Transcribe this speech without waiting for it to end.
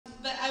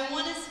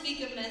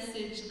speak a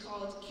message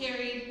called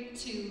Carried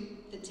to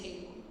the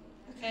Table,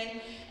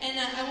 okay? And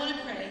I want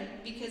to pray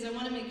because I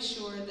want to make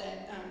sure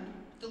that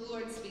the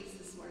Lord speaks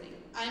this morning.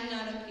 I'm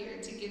not up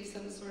here to give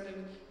some sort of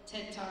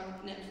TED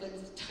Talk,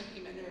 Netflix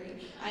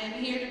documentary. I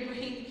am here to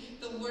bring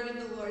the word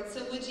of the Lord.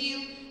 So would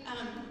you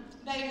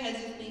bow your heads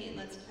with me and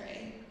let's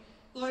pray.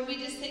 Lord, we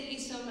just thank you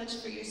so much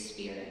for your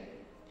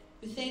Spirit.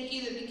 We thank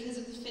you that because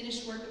of the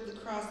finished work of the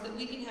cross that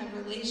we can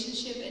have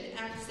relationship and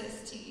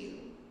access to you.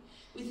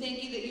 We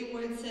thank you that your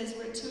word says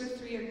where 2 or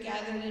 3 are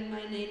gathered in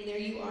my name, there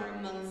you are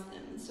amongst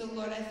them. So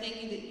Lord, I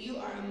thank you that you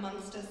are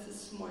amongst us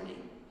this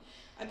morning.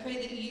 I pray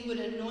that you would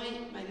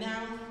anoint my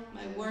mouth,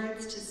 my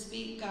words to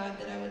speak, God,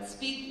 that I would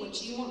speak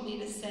what you want me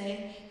to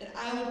say, that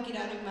I would get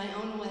out of my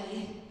own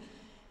way,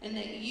 and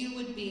that you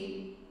would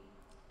be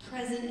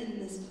present in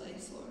this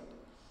place, Lord.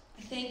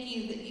 I thank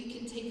you that you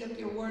can take up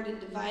your word and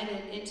divide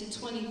it into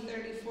 20,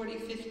 30, 40,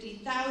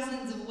 50,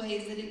 thousands of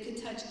ways that it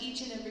could touch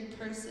each and every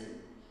person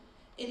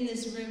in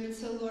this room. And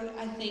so, Lord,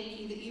 I thank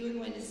you that you are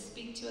going to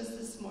speak to us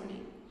this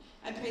morning.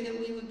 I pray that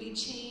we would be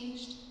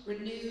changed,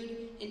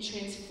 renewed, and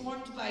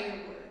transformed by your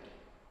word.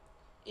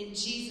 In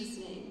Jesus'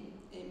 name,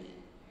 amen.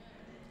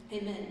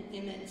 Amen,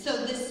 amen.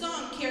 So this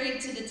song,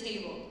 Carried to the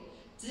Table,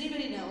 does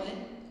anybody know it?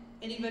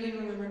 Anybody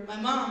remember? My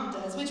mom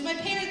does, which my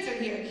parents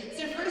are here. It's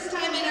their first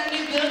time in our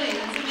new building.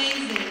 It's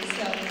amazing.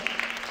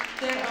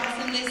 So they're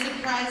awesome. They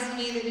surprised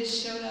me. They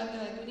just showed up.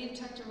 They're like, we need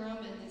to talk to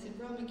Roman. They said,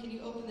 Roman, can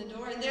you open the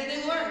door? And there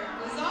they were.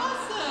 It was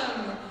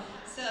awesome.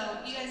 So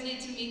you guys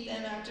need to meet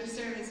them after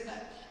service.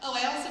 But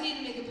I also need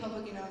to make a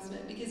public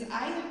announcement because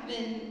I have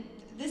been,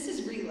 this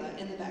is Rila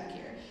in the back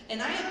here.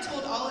 And I have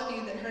told all of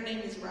you that her name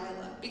is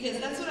Ryla because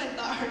that's what I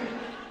thought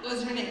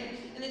was her name.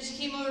 And then she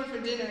came over for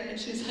dinner and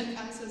she was like,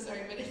 I'm so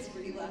sorry, but it's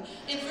Rila.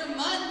 And for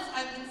months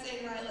I've been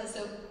saying Ryla.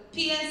 So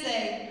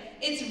PSA,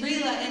 it's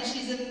Rila and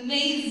she's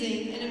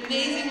amazing, an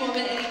amazing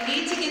woman, and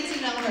you need to get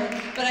to know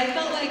her. But I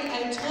felt like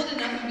I told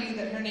enough of you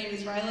that her name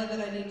is Ryla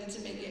that I needed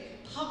to make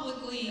it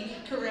publicly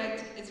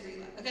correct. It's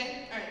Rila,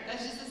 okay? All right,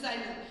 that's just a side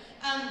note.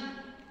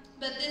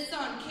 But this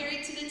song,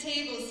 Carried to the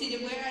Table,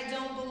 seated where I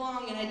don't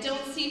belong, and I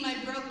don't see my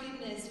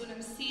brokenness when I'm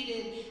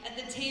seated at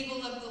the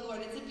table of the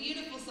Lord. It's a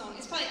beautiful song.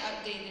 It's probably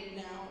outdated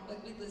now.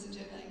 Like, we listened to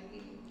it, like,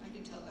 I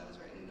can tell that was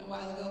written a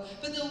while ago.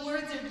 But the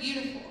words are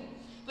beautiful.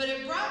 But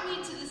it brought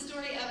me to the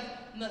story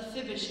of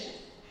Mephibosheth.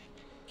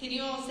 Can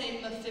you all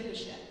say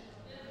Mephibosheth?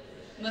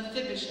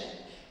 Mephibosheth.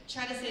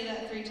 Try to say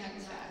that 3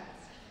 times fast.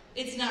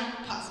 It's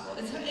not possible.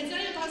 It's not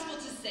even possible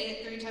to say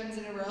it 3 times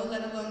in a row,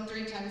 let alone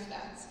 3 times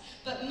fast.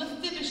 But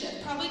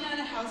Mephibosheth, probably not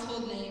a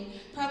household name,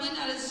 probably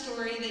not a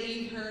story that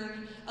you've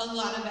heard a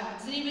lot about.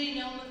 Does anybody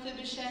know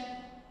Mephibosheth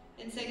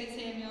in 2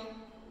 Samuel?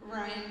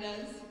 Ryan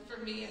does,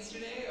 for me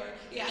yesterday, or,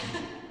 yeah.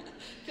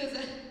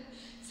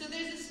 So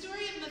there's a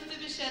story of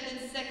Mephibosheth in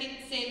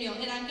 2 Samuel,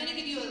 and I'm going to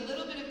give you a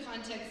little bit of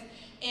context,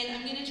 and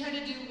I'm going to try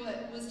to do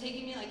what was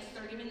taking me like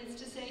 30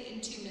 minutes to say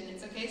in 2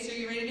 minutes, okay? So are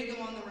you ready to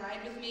go on the ride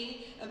with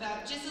me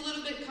about just a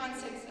little bit of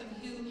context of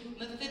who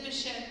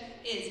Mephibosheth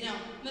is? Now,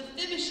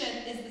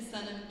 Mephibosheth is the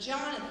son of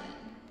Jonathan.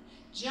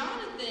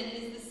 Jonathan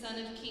is the son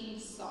of King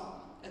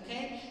Saul,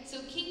 okay?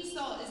 So King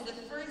Saul is the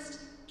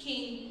first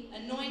king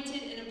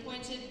anointed and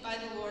appointed by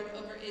the Lord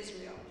over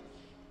Israel.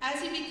 As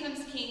he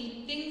becomes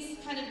king, things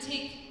kind of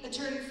take a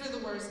turn for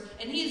the worse,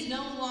 and he is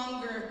no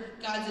longer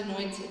God's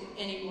anointed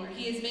anymore.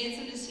 He has made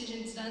some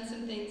decisions, done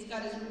some things.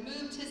 God has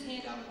removed his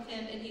hand off of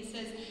him, and he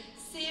says,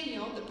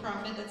 Samuel, the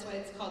prophet, that's why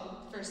it's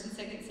called 1st and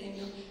 2nd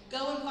Samuel,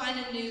 go and find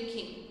a new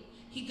king.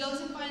 He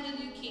goes and finds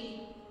a new king,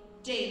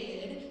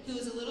 David, who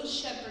was a little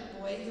shepherd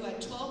boy who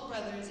had 12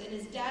 brothers, and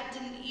his dad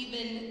didn't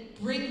even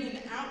bring him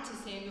out to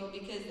Samuel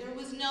because there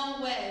was no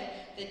way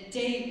that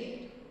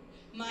David,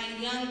 my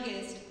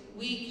youngest,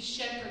 weak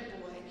shepherd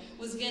boy,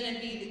 was going to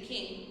be the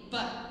king.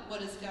 But what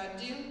does God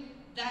do?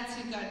 That's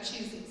who God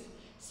chooses.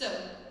 So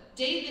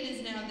David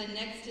is now the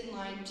next in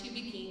line to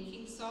be king.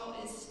 King Saul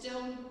is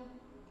still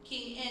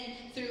king,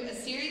 and through a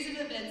series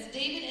of events,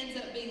 David ends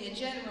up being a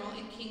general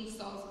in King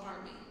Saul's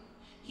army.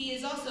 He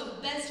is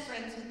also best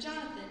friends with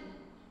Jonathan,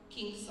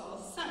 King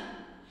Saul's son.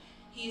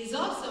 He is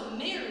also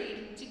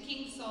married to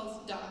King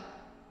Saul's daughter.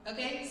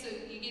 Okay, so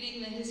you're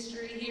getting the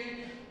history here.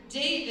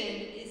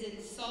 David is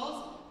in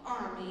Saul's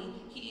army.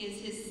 He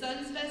is his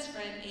son's best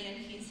friend, and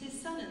he's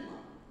his son-in-law.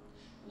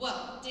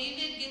 Well,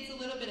 David gets a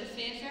little bit of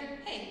fanfare.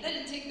 Hey, that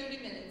didn't take 30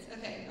 minutes.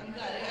 Okay, I'm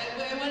glad.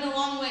 I went a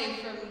long way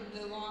from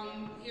the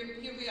long, here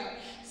we are.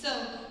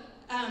 So,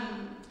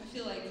 I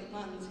feel like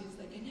Lunds, who's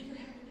like, I never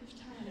have enough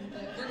time,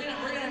 but we're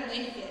gonna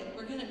make it.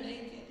 We're gonna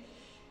make it.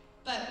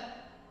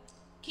 But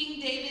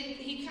King David,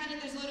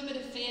 there's a little bit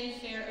of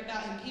fanfare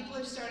about him. People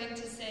are starting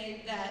to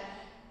say that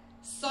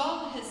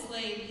Saul has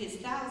slain his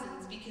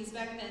thousands because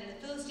back then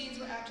the Philistines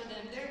were after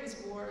them. There was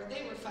war.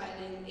 They were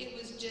fighting. It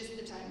was just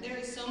the time. There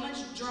is so much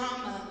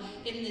drama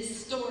in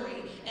this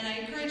story, and I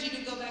encourage you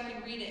to go back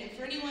and read it. And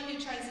for anyone who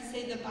tries to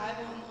say the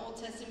Bible and the Old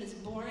Testament is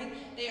boring,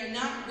 they are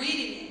not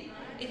reading it.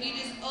 If you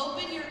just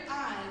open your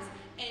eyes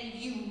and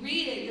you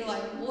read it, you're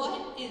like,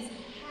 what is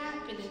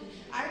happening?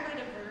 I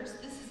read a verse.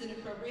 This is is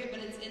inappropriate,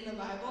 but it's in the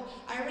Bible.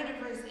 I read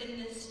a verse in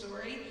this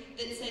story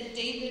that said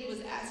David was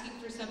asking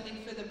for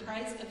something for the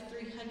price of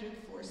 300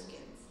 foreskins.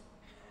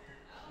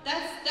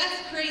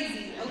 That's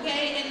crazy,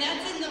 okay? And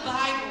that's in the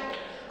Bible,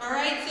 all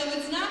right? So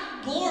it's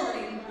not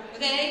boring,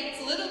 okay?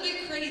 It's a little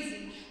bit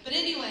crazy. But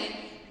anyway,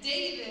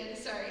 David,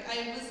 sorry,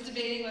 I was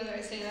debating whether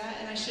I say that,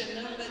 and I shouldn't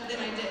have, but then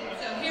I did.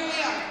 So here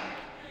we are.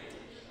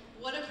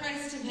 What a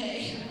price to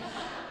pay.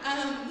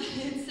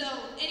 So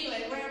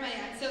anyway, where am I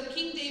at? So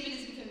King David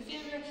has become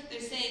famous.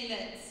 They're saying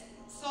that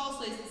Saul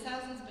slays his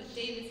thousands, but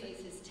David slays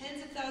his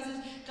tens of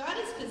thousands. God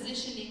is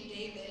positioning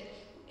David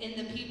in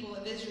the people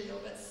of Israel,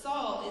 but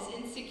Saul is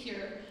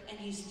insecure and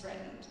he's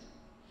threatened.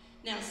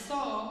 Now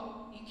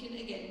Saul, you can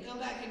again go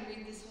back and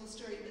read this whole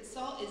story, but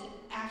Saul is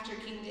after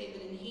King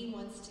David and he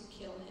wants to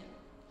kill him.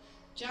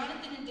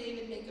 Jonathan and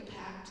David make a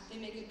pact. They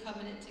make a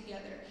covenant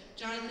together.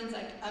 Jonathan's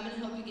like, I'm going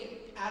to help you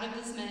get out of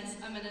this mess.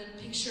 I'm going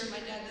to make sure my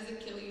dad doesn't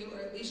kill you,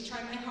 or at least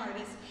try my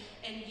hardest.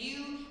 And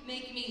you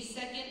make me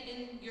second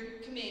in your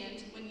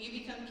command when you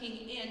become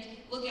king, and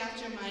look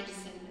after my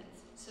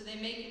descendants. So they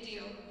make a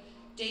deal.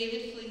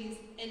 David flees,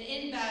 and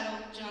in battle,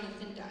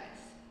 Jonathan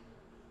dies.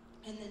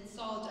 And then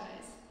Saul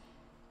dies,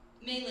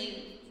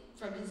 mainly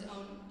from his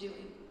own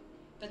doing.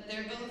 But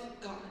they're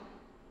both gone.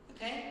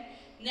 Okay?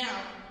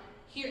 Now,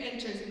 here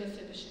enters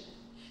Mephibosheth.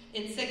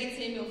 In 2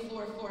 Samuel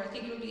 4:4, I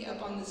think it'll be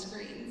up on the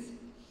screens.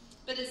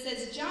 But it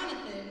says,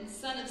 Jonathan,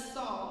 son of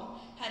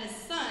Saul, had a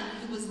son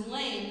who was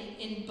lame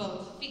in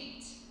both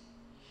feet.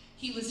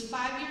 He was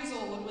 5 years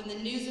old when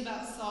the news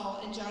about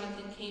Saul and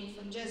Jonathan came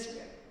from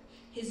Jezreel.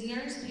 His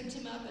nurse picked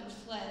him up and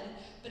fled,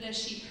 but as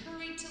she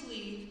hurried to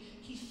leave,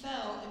 he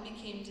fell and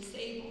became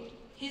disabled.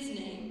 His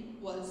name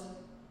was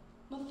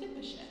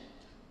Mephibosheth.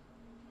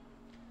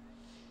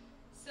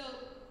 So,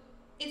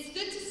 it's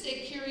good to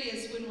stay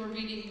curious when we're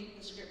reading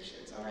the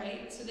scriptures, all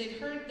right? So they've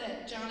heard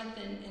that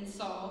Jonathan and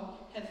Saul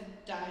have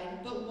died,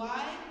 but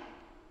why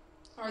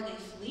are they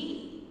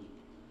fleeing?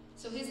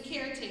 So his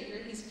caretaker,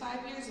 he's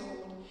 5 years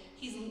old.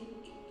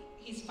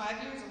 He's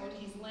 5 years old.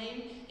 He's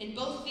lame in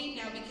both feet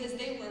now because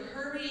they were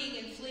hurrying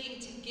and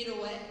fleeing to get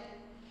away.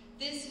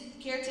 This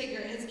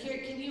caretaker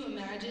can you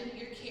imagine?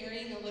 You're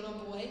carrying a little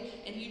boy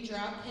and you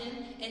drop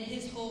him and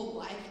his whole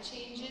life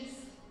changes.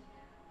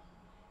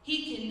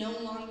 He can no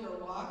longer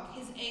walk.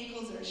 His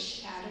ankles are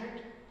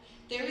shattered.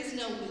 There is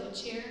no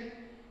wheelchair.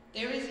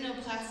 There is no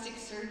plastic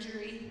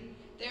surgery.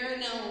 There are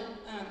no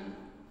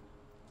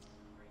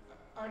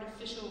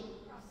artificial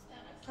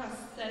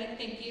prosthetic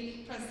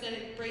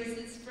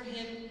braces for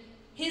him.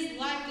 His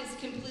life is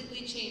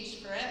completely changed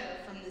forever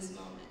from this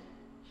moment.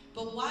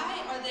 But why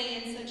are they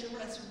in such a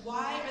rush?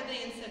 Why are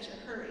they in such a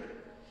hurry?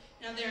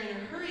 Now they're in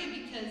a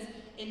hurry because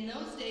in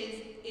those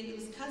days, it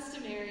was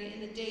customary in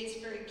the days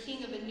for a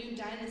king of a new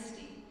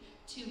dynasty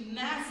to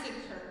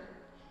massacre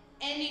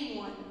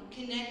anyone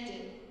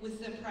connected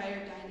with the prior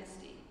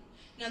dynasty.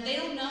 Now, they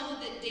don't know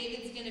that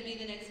David's going to be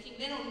the next king.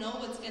 They don't know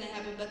what's going to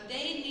happen, but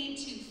they need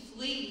to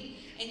flee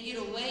and get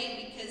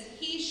away because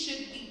he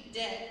should be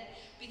dead.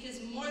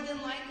 Because more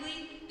than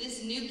likely,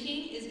 this new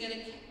king is going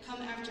to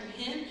come after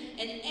him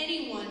and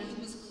anyone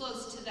who was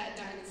close to that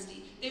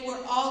dynasty. They were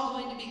all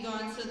going to be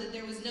gone so that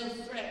there was no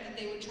threat that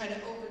they would try to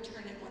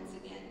overturn it once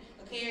again.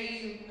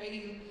 Okay, are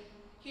you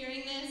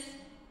hearing this?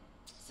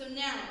 So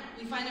now,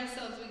 we find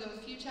ourselves, we go a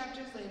few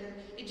chapters later,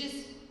 it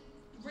just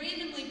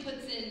randomly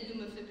puts in who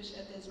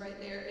Mephibosheth is right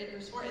there in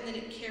verse 4, and then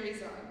it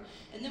carries on.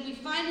 And then we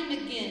find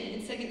him again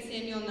in 2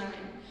 Samuel 9.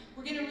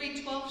 We're going to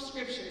read 12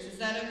 scriptures. Is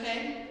that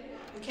okay?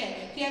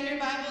 Okay. If you have your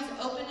Bibles,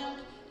 open up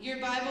your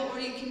Bible, or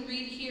you can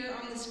read here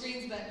on the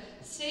screens, but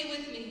stay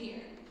with me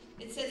here.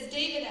 It says,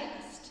 David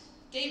asked.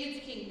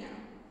 David's king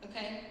now,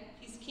 okay?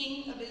 He's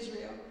king of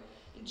Israel.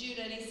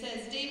 Judah, and he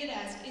says, David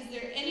asked, is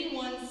there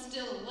anyone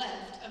still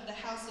left of the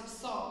house of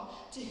Saul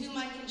to whom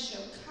I can show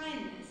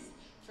kindness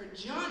for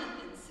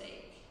Jonathan's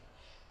sake?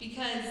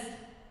 Because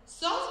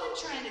Saul's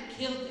been trying to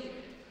kill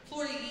David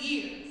for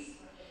years.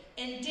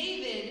 And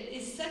David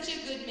is such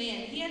a good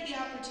man. He had the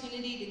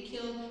opportunity to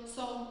kill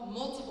Saul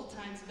multiple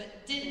times,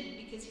 but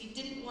didn't because he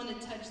didn't want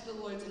to touch the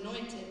Lord's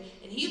anointed.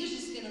 And he was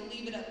just going to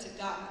leave it up to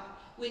God,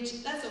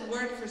 which that's a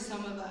word for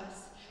some of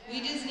us. We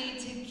just need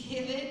to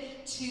give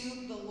it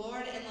to the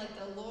Lord and let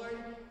the Lord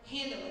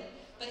handle it.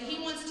 But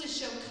he wants to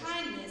show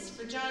kindness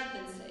for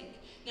Jonathan's sake.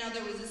 Now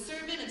there was a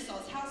servant of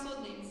Saul's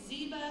household named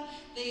Ziba.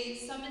 They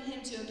summoned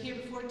him to appear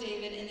before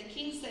David, and the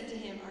king said to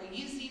him, are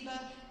you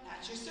Ziba?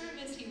 At your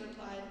service, he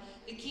replied.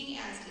 The king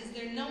asked, is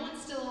there no one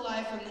still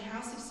alive from the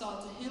house of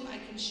Saul to whom I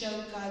can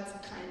show God's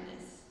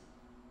kindness?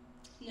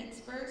 Next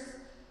verse.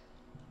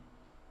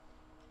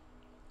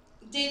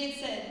 David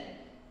said,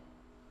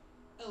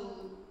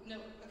 oh, no,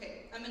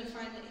 okay, I'm going to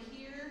find it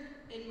here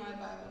in my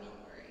Bible,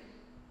 don't worry.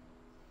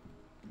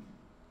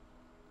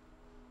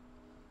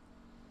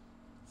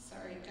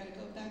 Sorry, got to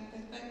go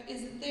back.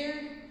 Is it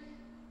there?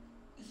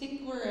 I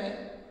think we're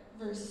at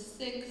verse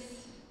 6,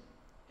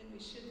 and we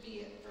should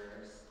be at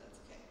verse, that's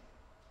okay.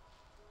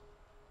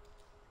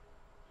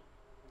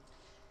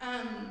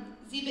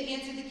 Ziba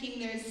answered the king,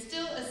 there is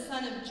still a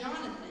son of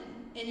Jonathan,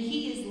 and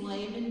he is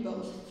lame in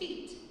both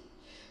feet.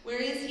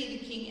 Where is he?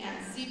 The king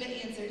asked. Ziba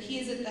answered, he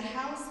is at the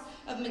house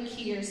of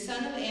Machir,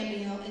 son of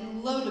Ammiel,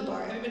 in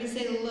Lodabar. Everybody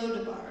say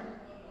Lodabar.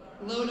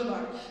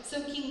 Lodabar.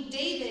 So King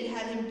David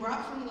had him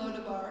brought from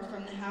Lodabar,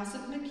 from the house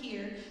of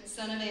Machir,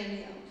 son of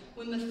Ammiel.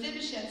 When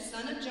Mephibosheth,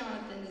 son of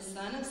Jonathan, the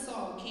son of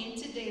Saul, came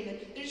to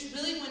David, they're just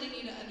really wanting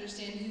you to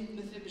understand who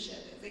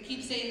Mephibosheth is. They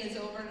keep saying this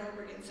over and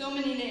over again, so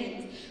many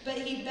names. But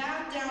he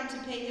bowed down to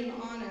pay him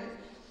honor.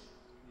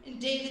 And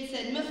David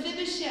said,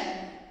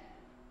 Mephibosheth,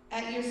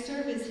 at your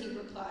service, he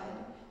replied.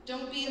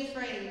 Don't be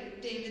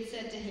afraid, David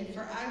said to him,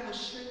 for I will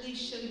surely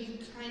show you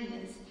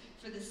kindness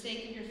for the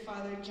sake of your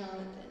father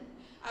Jonathan.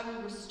 I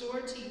will restore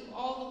to you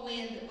all the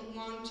land that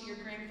belonged to your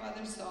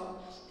grandfather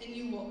Saul, and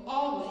you will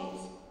always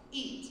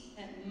eat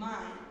at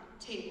my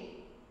table.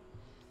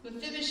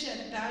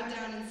 Mephibosheth bowed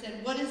down and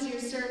said, what is your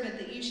servant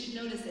that you should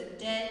notice a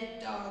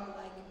dead dog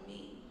like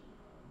me?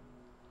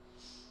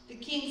 The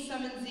king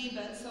summoned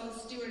Ziba,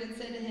 Saul's steward, and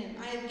said to him,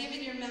 I have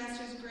given your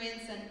master's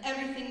grandson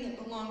everything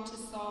that belonged to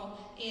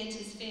Saul and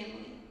his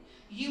family.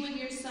 You and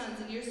your sons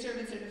and your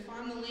servants are to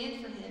farm the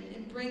land for him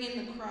and bring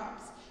in the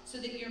crops, so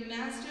that your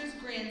master's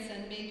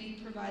grandson may be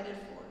provided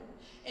for.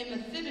 And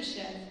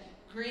Mephibosheth,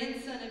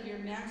 grandson of your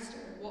master,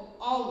 will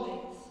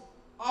always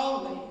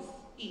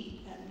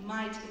eat at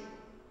my table.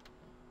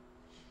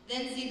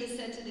 Then Ziba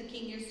said to the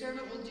king, your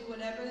servant will do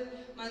whatever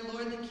my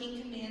lord the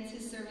king commands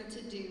his servant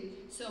to do.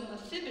 So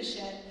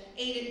Mephibosheth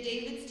ate at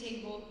David's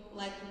table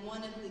like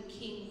one of the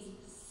king's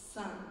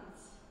sons.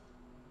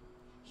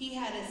 He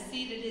had a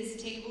seat at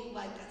his table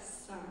like a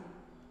son.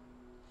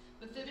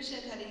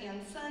 Mephibosheth had a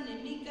young son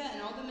named Micah,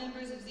 and all the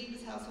members of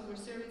Ziba's household were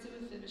servants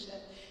of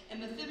Mephibosheth. And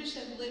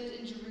Mephibosheth lived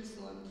in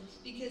Jerusalem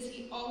because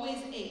he always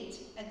ate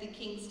at the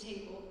king's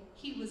table.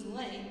 He was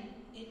lame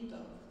in both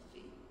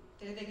feet.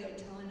 There they go,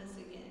 telling us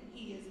again.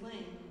 He is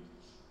lame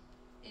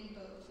in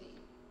both feet.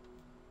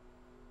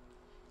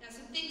 Now,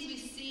 some things we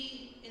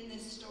see in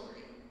this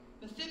story.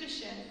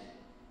 Mephibosheth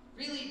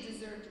really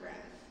deserved wrath.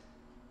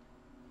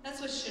 That's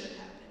what should have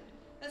happened.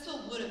 That's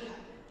what would have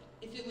happened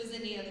if it was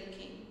any other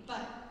king.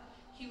 But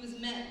he was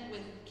met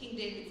with King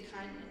David's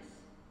kindness.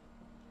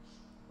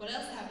 What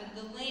else happened?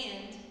 The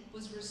land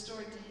was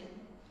restored to him.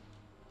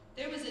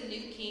 There was a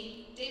new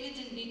king. David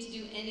didn't need to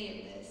do any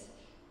of this.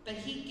 But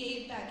he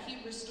gave back. He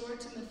restored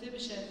to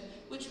Mephibosheth,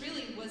 which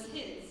really was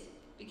his,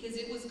 because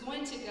it was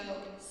going to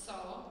go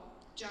Saul,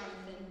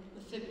 Jonathan,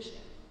 Mephibosheth.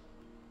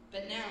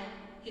 But now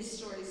his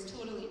story is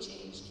totally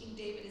changed. King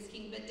David is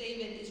king, but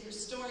David is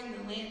restoring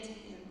the land to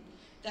him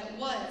that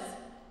was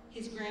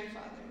his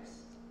grandfather's.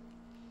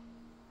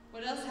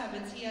 What else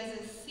happens? He has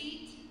a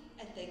seat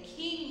at the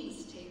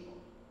king's table,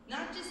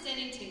 not just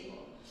any table.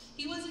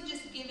 He wasn't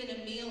just given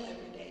a meal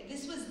every day.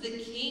 This was the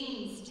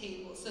king's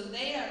table. So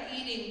they are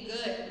eating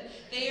good.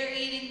 They are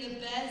eating the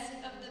best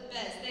of the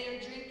best. They are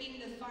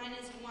drinking the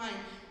finest wine.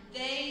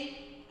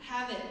 They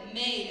have it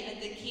made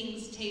at the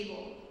king's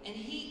table. And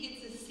he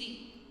gets a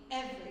seat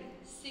every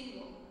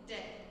single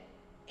day.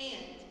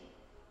 And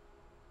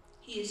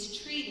he is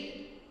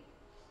treated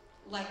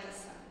like a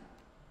son.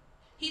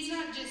 He's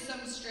not just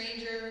some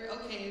stranger,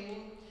 okay,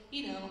 well,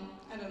 you know,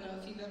 I don't know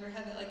if you've ever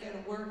had that like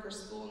at work or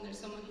school and there's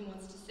someone who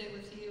wants to sit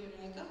with you and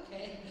you're like,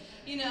 okay,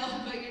 you know,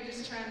 but you're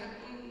just trying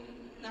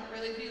to, not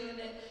really feeling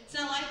it. It's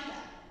not like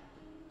that.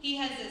 He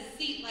has a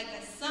seat like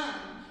a son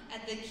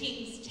at the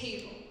king's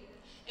table.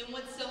 And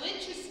what's so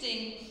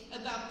interesting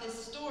about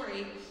this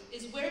story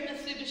is where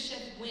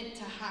Mephibosheth went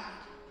to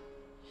hide.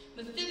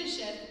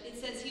 Mephibosheth, it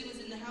says he was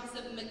in the house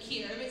of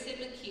Machir. Everybody say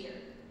Machir.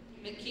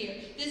 Machir.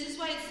 This is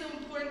why it's so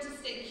important to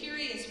stay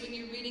curious when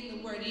you're reading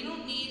the Word. You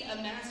don't need a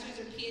master's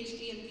or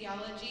PhD in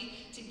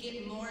theology to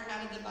get more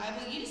out of the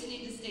Bible. You just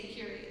need to stay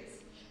curious.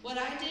 What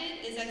I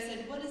did is I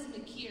said, what does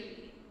Machir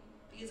mean?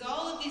 Because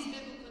all of these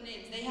biblical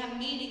names, they have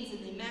meanings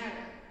and they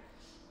matter.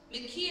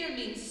 Machir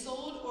means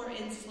sold or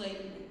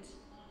enslavement.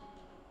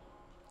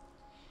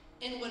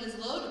 And what does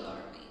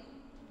Lodabar mean?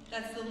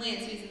 That's the land.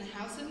 So he's in the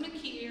house of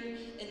Machir,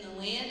 in the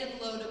land of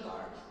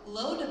Lodabar.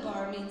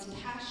 Lodabar means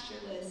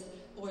pastureless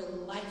or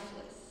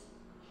lifeless,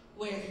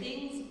 where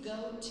things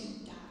go to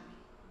die.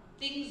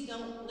 Things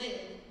don't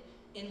live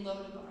in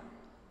Lodabar.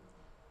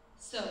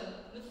 So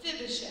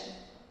Mephibosheth,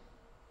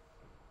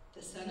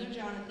 the son of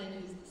Jonathan,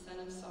 who's the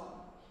son of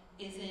Saul,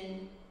 is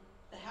in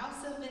the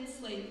house of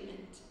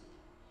enslavement,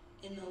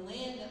 in the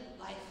land of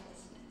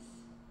lifelessness.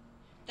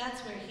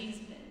 That's where he's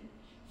been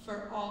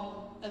for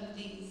all of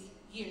these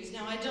years.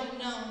 Now, I don't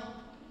know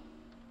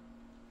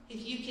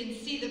if you can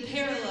see the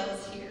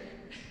parallels here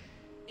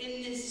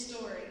in this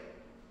story.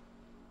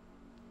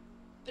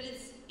 But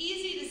it's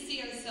easy to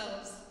see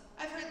ourselves.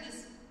 I've heard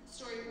this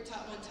story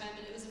taught one time,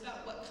 and it was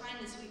about what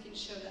kindness we can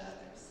show to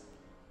others.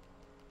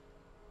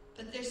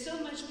 But there's so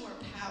much more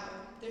power.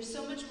 There's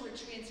so much more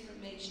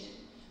transformation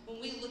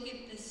when we look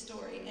at this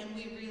story and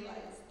we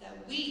realize that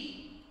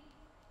we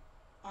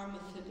are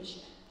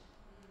Mephibosheth.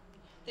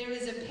 There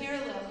is a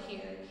parallel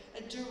here,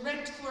 a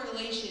direct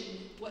correlation.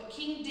 What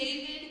King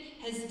David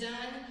has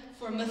done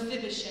for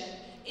Mephibosheth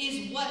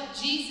is what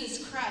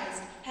Jesus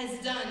Christ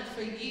has done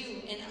for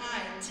you and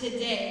I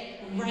today,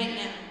 right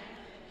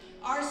now.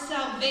 Our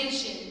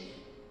salvation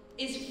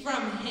is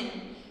from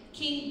him.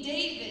 King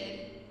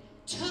David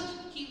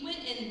he went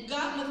and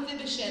got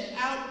Mephibosheth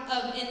out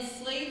of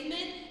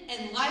enslavement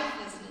and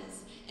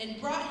lifelessness and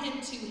brought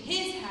him to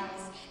his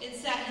house and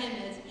sat him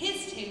at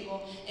his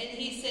table. And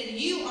he said,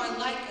 you are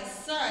like a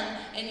son,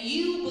 and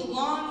you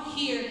belong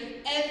here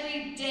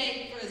every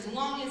day for as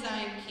long as I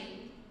am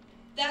king.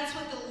 That's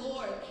what the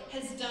Lord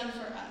has done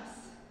for us.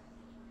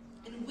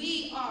 And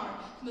we are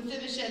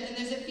Mephibosheth. And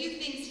there's a few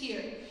things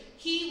here.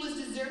 He was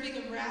deserving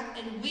of wrath,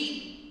 and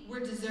we were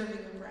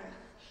deserving of wrath.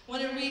 I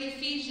want to read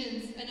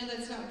Ephesians. I know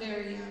that's not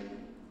very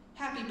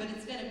happy, but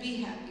it's going to be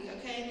happy,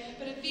 okay?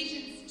 But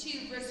Ephesians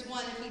 2, verse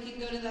 1, if we can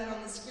go to that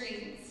on the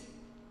screens.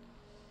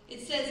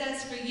 It says,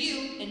 as for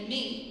you and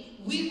me,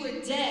 we were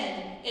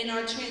dead in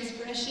our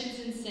transgressions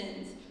and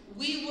sins.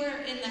 We were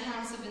in the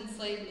house of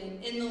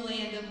enslavement, in the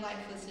land of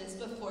lifelessness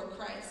before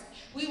Christ.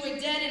 We were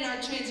dead in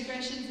our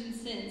transgressions and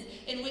sins,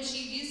 in which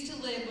you used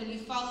to live when you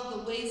followed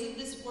the ways of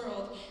this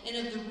world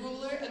and of the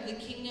ruler of the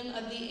kingdom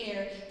of the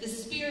air, the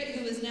spirit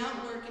who is now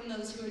at work in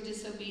those who are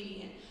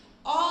disobedient.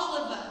 All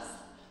of us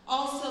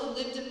also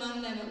lived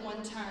among them at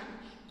one time,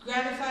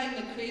 gratifying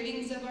the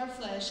cravings of our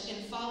flesh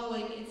and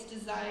following its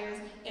desires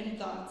and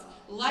thoughts.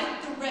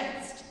 Like the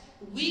rest,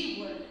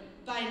 we were,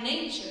 by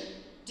nature,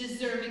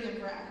 deserving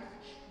of wrath.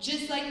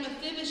 Just like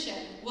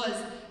Mephibosheth was,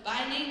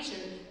 by nature,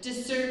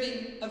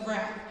 deserving of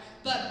wrath.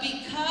 But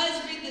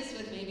because, read this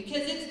with me,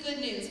 because it's good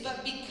news,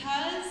 but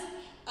because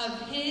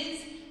of his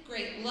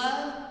great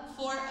love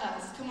for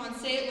us. Come on,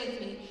 say it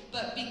with me.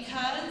 But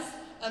because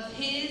of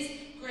his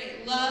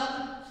great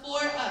love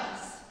for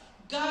us,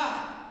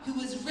 God, who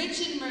was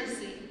rich in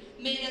mercy,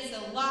 made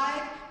us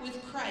alive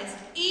with Christ,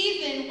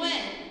 even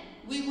when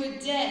we were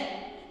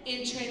dead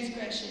in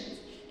transgressions.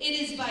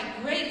 It is by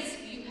grace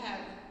you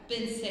have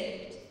been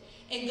saved.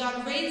 And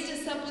God raised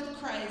us up with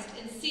Christ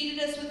and seated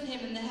us with him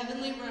in the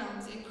heavenly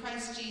realms in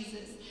Christ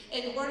Jesus,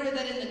 in order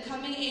that in the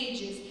coming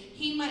ages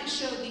he might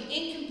show the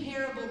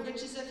incomparable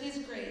riches of his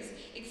grace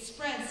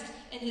expressed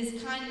in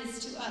his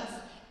kindness to us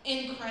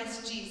in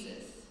Christ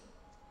Jesus.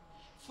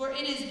 For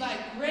it is by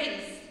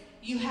grace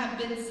you have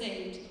been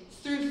saved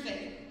through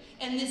faith,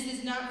 and this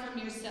is not from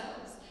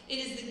yourselves. It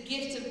is the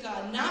gift of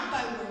God, not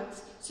by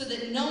works, so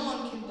that no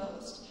one can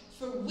boast.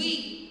 For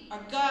we are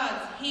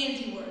God's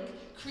handiwork,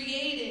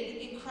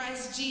 created in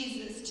Christ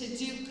Jesus to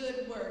do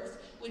good works,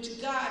 which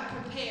God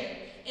prepared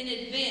in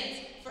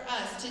advance for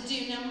us to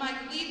do. Now,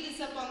 Mike, leave this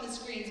up on the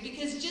screens,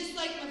 because just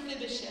like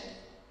Mephibosheth,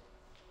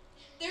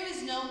 there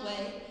is no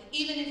way,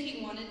 even if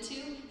he wanted to,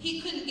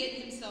 he couldn't get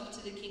himself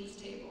to the king's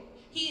table.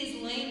 He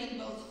is lame in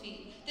both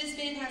feet. This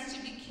man has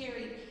to be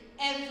carried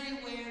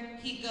everywhere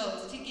he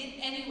goes. To get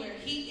anywhere,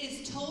 he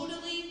is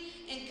totally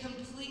and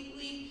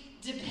completely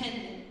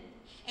dependent.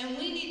 And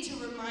we need to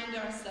remind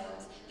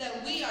ourselves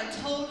that we are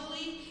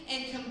totally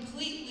and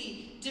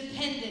completely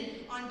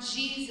dependent on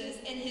Jesus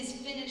and his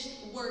finished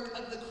work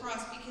of the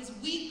cross, because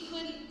we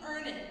couldn't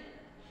earn it.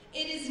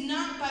 It is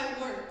not by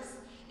works.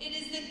 It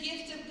is the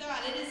gift of God.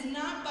 It is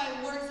not by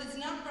works. It's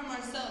not from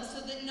ourselves, so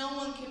that no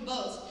one can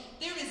boast.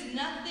 There is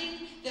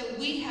nothing that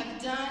we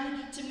have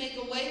done to make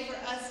a way for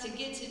us to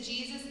get to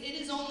Jesus. It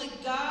is only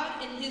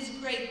God and his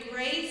great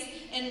grace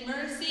and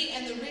mercy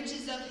and the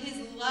riches of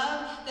his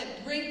love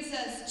that brings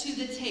us to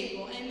the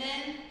table.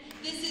 Amen?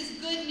 This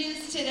is good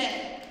news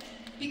today.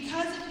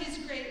 Because of his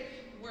great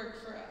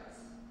work for us.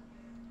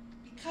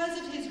 Because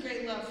of his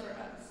great love for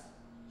us.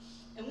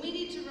 And we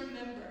need to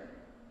remember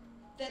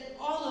that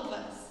all of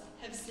us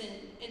have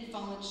sinned and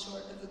fallen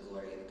short of the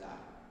glory of God.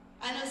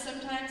 I know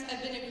sometimes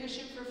I've been a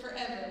Christian for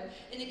forever,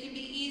 and it can be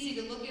easy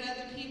to look at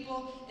other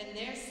people and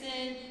their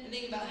sin and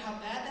think about how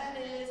bad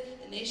that is,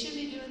 and they should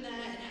be doing that,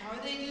 and how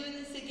are they doing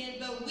this again?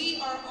 But we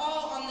are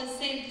all on the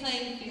same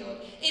playing field.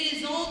 It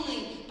is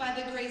only by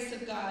the grace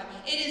of God.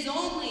 It is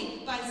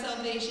only by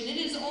salvation. It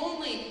is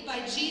only by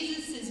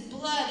Jesus'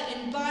 blood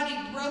and body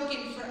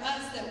broken for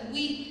us that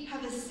we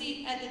have a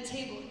seat at the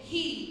table.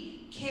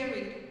 He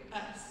carried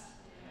us.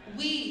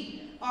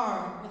 We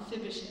are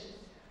Mephibosheth.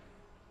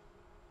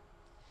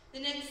 The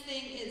next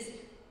thing is,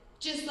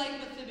 just like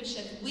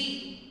Mephibosheth,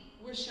 we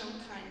were shown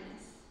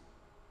kindness.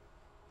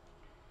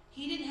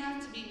 He didn't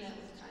have to be met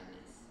with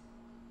kindness.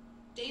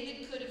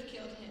 David could have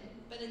killed him,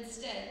 but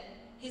instead,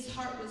 his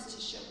heart was to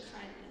show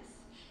kindness.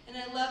 And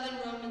I love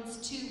in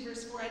Romans 2,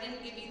 verse 4, I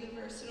didn't give you the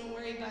verse, so don't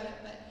worry about it,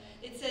 but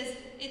it says,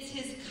 it's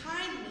his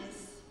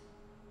kindness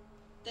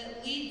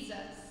that leads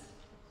us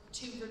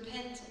to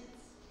repentance.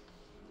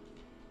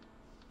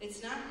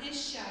 It's not his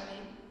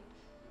shouting.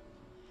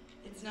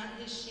 It's not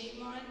his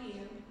shame on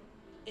you.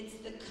 It's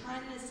the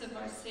kindness of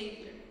our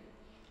Savior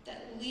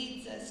that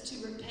leads us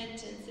to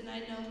repentance. And I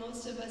know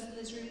most of us in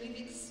this room, we've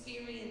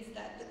experienced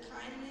that, the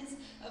kindness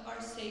of our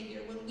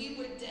Savior. When we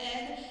were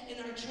dead in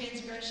our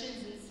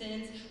transgressions and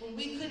sins, when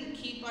we couldn't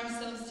keep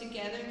ourselves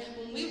together,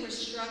 when we were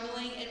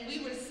struggling and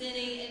we were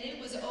sinning and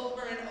it was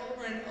over and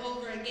over and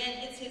over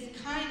again, it's his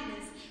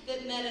kindness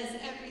that met us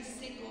every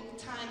single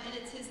time. And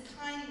it's his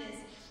kindness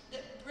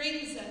that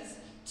brings us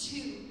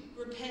to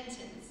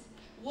repentance.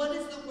 What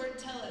does the word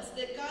tell us?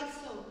 That God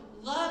so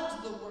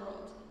loved the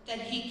world that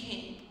he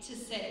came to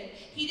save.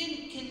 He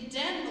didn't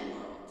condemn the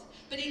world,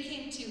 but he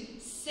came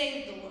to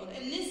save the world.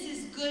 And this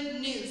is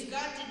good news.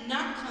 God did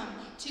not come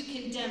to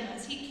condemn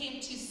us. He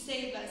came to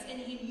save us, and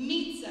he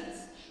meets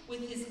us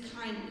with his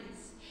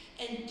kindness.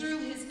 And through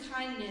his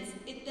kindness,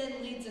 it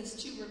then leads us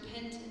to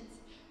repentance.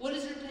 What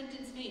does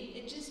repentance mean?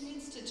 It just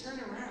means to turn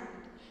around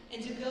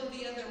and to go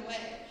the other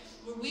way.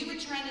 Where we were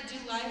trying to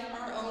do life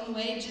our own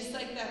way, just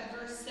like that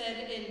verse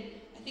said in,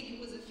 I think it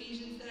was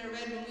Ephesians that I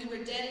read, when we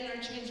were dead in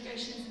our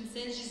transgressions and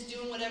sins, just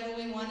doing whatever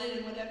we wanted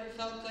and whatever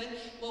felt good.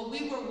 Well,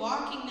 we were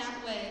walking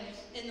that way,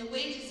 and the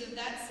wages of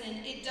that sin,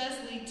 it does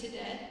lead to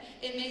death.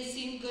 It may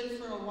seem good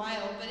for a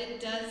while, but it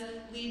does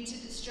lead to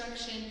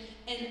destruction.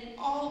 And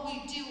all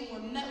we do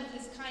when we're met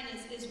with his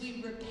kindness is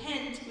we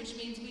repent, which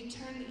means we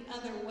turn the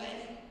other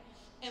way,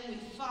 and we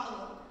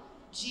follow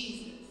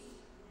Jesus.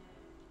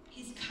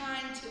 He's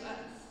kind to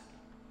us.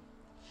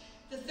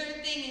 The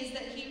third thing is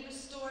that he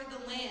restored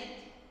the land.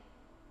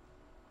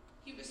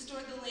 He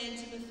restored the land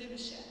to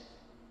Mephibosheth.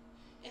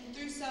 And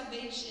through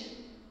salvation,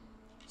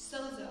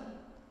 sozo,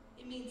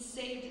 it means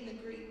saved in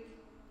the Greek.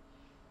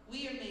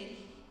 We are made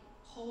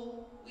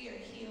whole, we are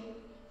healed,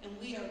 and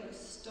we are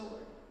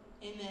restored.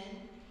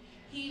 Amen.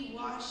 He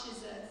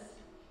washes us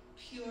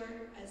pure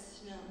as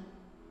snow.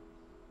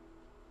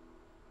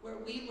 Where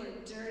we were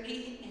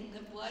dirty and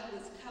the blood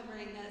was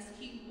covering us,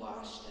 he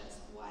washed us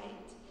white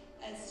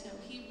as snow.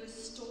 He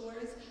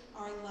restores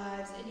our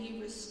lives, and he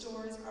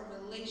restores our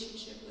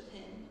relationship with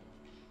him.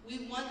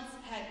 We once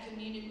had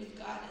communion with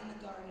God in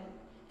the garden,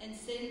 and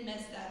sin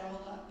messed that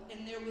all up,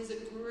 and there was a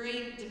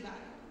great divide.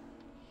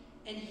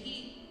 And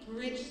he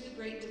bridged the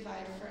great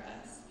divide for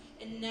us.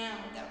 And now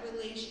that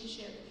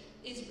relationship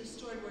is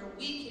restored, where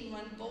we can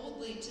run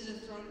boldly to the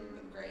throne room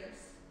of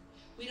grace.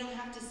 We don't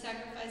have to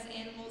sacrifice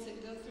animals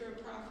and go through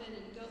a prophet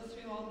and go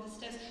through all the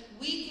steps.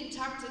 We can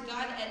talk to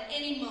God at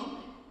any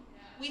moment.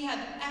 We have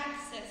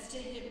access to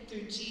him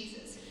through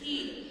Jesus.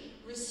 He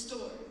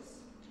restores.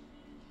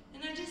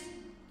 And I just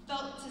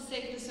felt to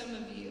say for some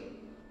of you,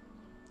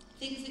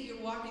 things that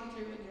you're walking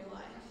through in your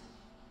life,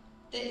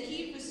 that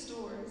he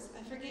restores.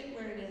 I forget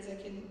where it is.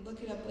 I can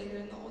look it up later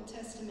in the Old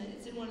Testament.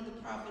 It's in one of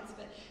the prophets.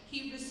 But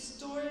he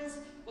restores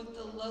what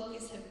the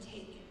locusts have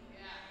taken.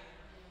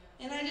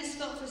 And I just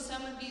felt for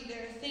some of you,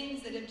 there are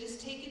things that have just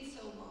taken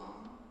so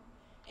long,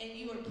 and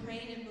you are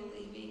praying and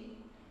believing,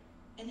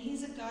 and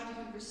he's a God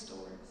who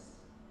restores.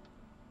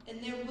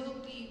 And there will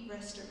be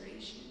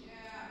restoration.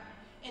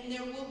 And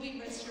there will be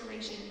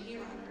restoration here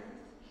on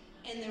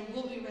earth, and there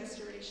will be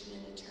restoration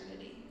in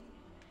eternity.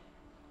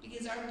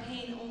 Because our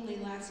pain only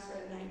lasts for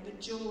a night, but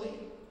joy,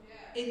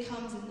 it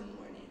comes in the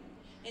morning.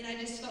 And I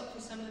just felt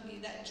for some of you,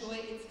 that joy,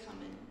 it's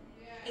coming.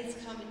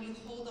 It's coming. You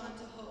hold on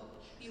to hope.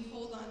 You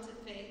hold on to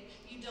faith.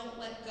 You don't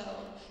let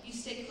go. You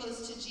stay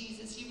close to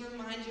Jesus. You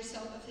remind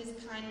yourself of his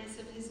kindness,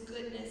 of his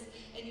goodness,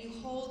 and you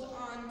hold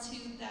on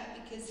to that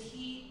because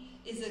he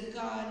is a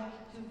God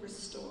who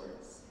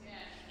restores.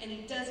 And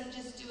he doesn't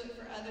just do it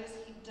for others,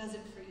 he does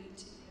it for you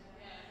too.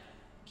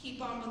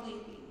 Keep on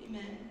believing.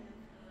 Amen.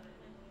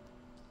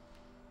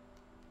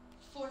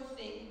 Fourth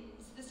thing.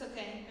 Is this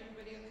okay?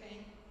 Everybody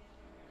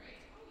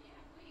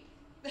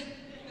okay?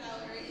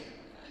 Valerie.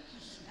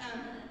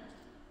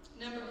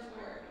 Number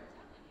 4.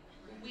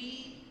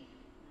 We,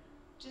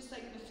 just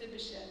like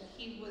Mephibosheth,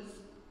 he was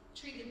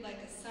treated like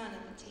a son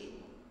at the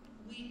table.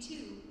 We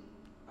too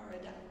are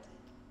adopted.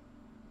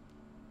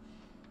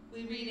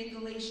 We read in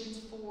Galatians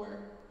 4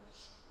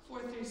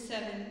 through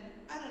 7.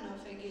 I don't know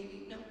if I gave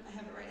you, no, I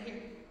have it right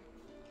here.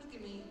 Look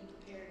at me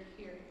prepared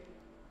here.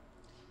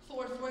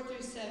 4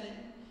 through 7.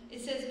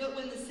 It says, but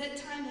when the set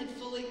time had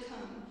fully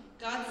come,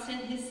 God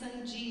sent his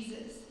son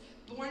Jesus,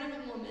 born of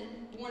a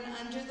woman, born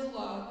under the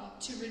law,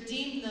 to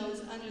redeem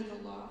those under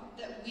the law,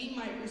 that we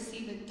might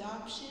receive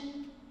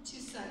adoption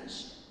to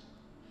sonship.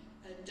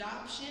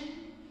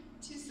 Adoption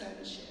to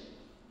sonship.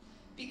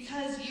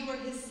 Because you are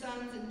his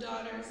sons and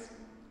daughters,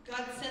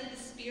 God sent the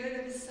Spirit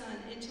of his Son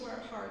into our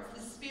hearts,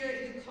 the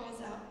Spirit who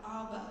calls out,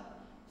 Abba,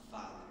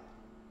 Father.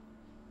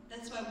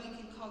 That's why we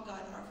can call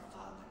God our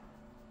Father.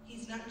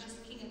 He's not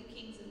just King of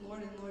Kings and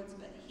Lord of Lords,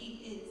 but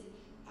he is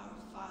our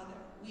Father.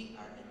 We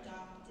are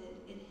adopted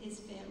in his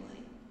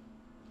family.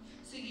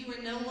 So you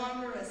are no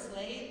longer a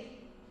slave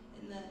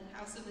in the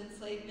house of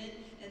enslavement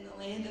and the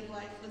land of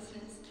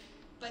lifelessness,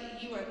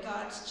 but you are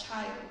God's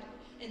child.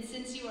 And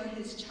since you are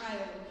his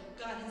child,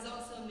 God has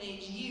also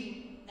made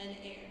you an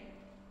heir.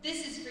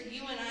 This is for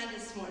you and I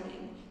this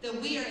morning, that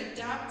we are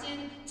adopted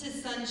to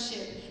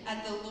sonship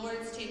at the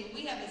Lord's table.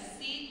 We have a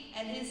seat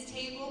at his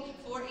table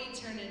for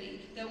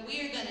eternity, that we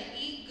are going to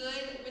eat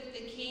good with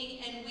the King,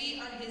 and we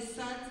are his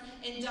sons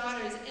and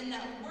daughters. And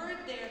that word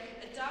there,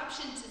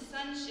 adoption to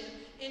sonship,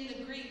 in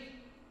the Greek,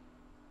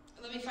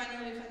 let me find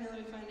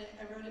it.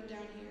 I wrote it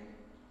down here.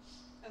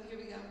 Oh, here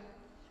we go.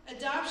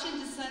 Adoption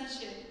to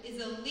sonship is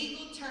a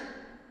legal term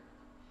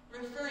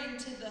referring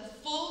to the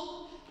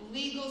full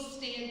legal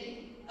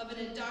standing of an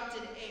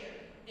adopted heir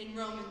in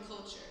Roman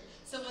culture.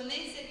 So when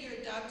they said you're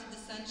adopted to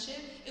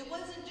sonship, it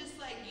wasn't just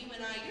like you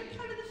and I, you're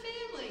part of the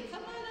family,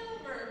 come on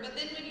over. But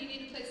then when you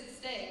need a place to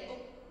stay, oh,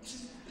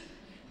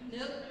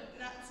 nope,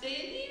 not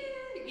staying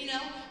here, you know.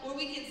 Or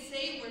we can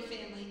say we're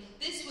family.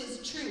 This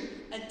was true.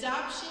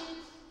 Adoption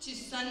to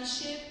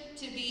sonship,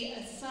 to be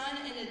a son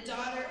and a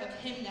daughter of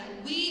him, that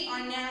we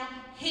are now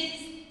his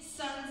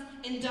sons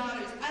and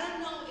daughters. I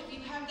don't know if you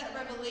have that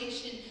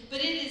revelation, but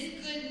it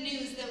is good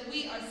news that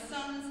we are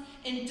sons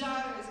and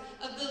daughters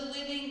of the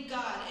living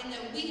God, and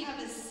that we have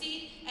a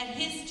seat at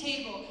his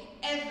table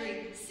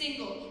every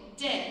single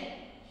day.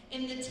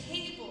 And the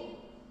table,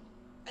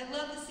 I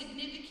love the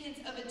significance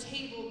of a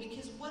table,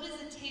 because what does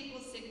a table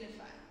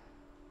signify?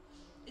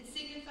 It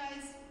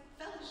signifies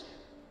fellowship.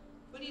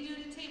 What do you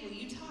do at a table?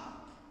 You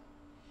talk.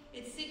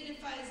 It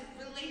signifies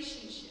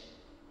relationship,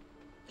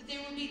 that there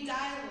will be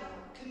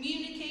dialogue,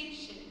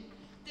 communication,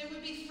 there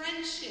would be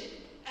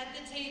friendship at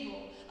the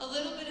table, a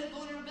little bit of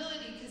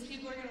vulnerability, because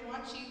people are going to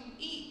watch you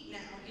eat now,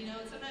 you know,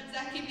 and sometimes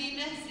that can be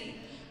messy.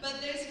 But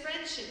there's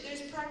friendship,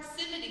 there's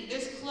proximity,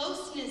 there's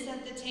closeness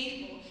at the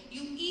table.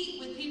 You eat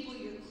with people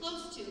you're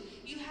close to.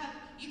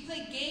 You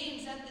play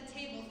games at the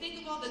table.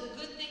 Think of all the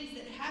good things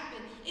that happen.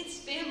 It's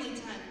family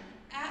time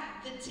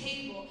at the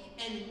table.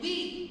 And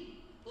we,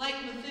 like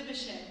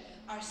Mephibosheth,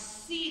 are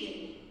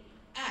seated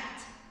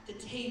at the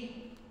table.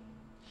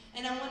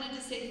 And I wanted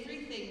to say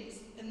 3 things,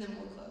 and then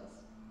we'll close.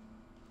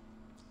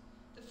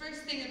 The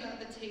first thing about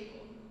the table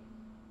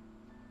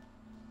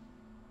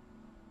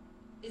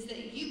is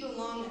that you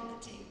belong at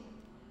the table.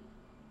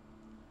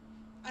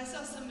 I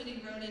saw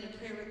somebody wrote in a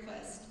prayer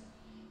request,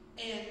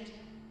 and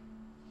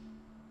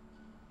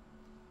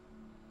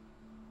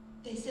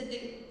they said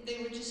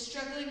they were just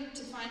struggling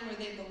to find where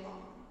they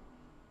belong.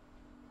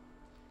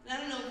 And I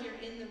don't know if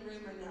you're in the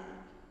room or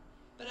not,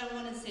 but I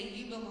want to say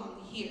you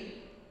belong here.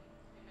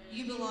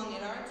 You belong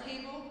at our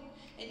table,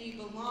 and you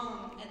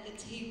belong at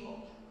the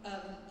table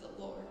of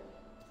the Lord.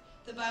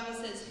 The Bible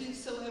says,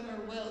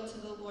 whosoever will to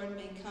the Lord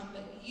may come,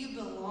 but you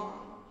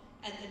belong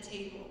at the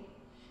table.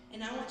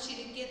 And I want us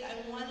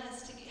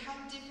to get, how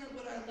different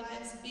would our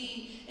lives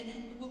be, and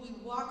would we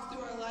walk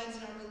through our lives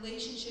and our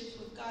relationships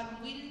with God?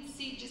 And we didn't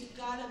see just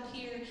God up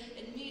here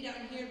and me down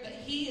here, but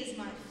he is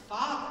my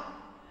Father.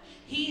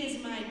 He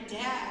is my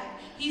dad.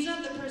 He's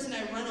not the person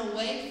I run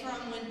away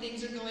from when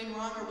things are going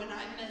wrong, or when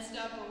I'm messed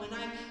up, or when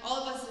all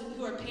of us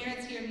who are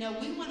parents here know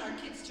we want our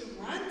kids to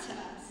run to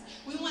us.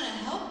 We want to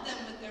help them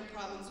with their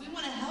problems. We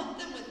want to help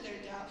them with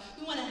their doubt.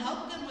 We want to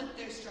help them with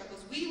their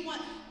struggles.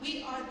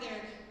 We are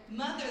their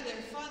mother,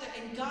 their father,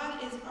 and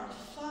God is our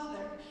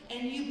Father,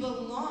 and you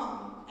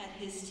belong at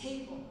his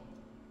table.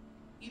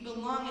 You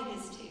belong at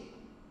his table.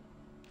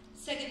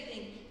 Second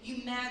thing,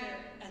 you matter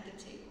at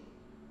the table.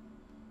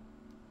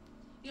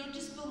 You don't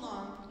just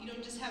belong, you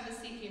don't just have a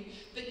seat here,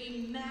 but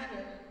you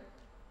matter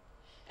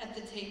at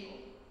the table.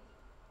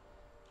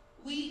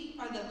 We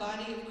are the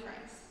body of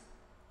Christ,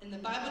 and the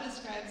Bible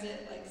describes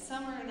it like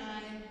some are an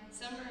eye,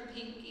 some are a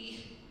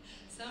pinky,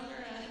 some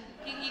are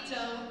a pinky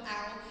toe,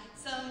 ow,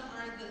 some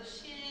are the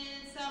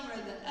shin, some are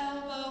the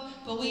elbow,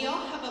 but we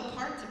all have a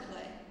part to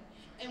play.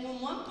 And when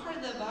one part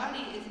of the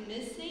body is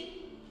missing,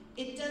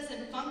 it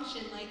doesn't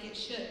function like it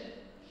should.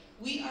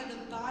 We are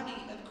the body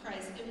of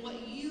Christ, and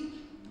what you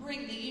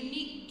bring, the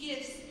unique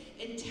gifts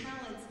and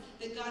talents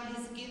that God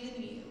has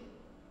given you,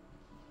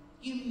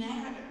 you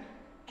matter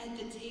at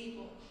the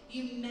table.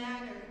 You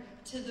matter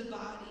to the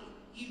body.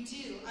 You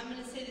do. I'm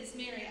going to say this,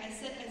 Mary. I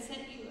sent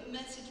you a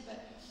message,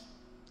 but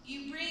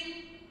you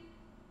bring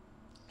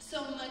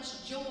so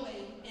much joy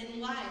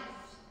and life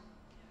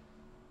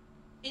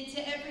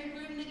into every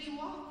room that you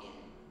walk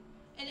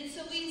in. And it's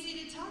so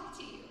easy to talk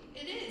to you.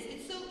 It is.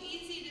 It's so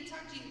easy to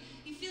talk to you.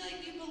 You feel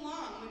like you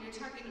belong when you're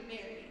talking to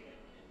Mary.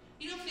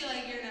 You don't feel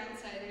like you're an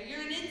outsider.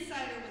 You're an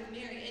insider with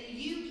Mary.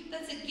 And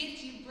that's a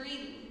gift you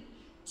bring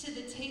to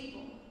the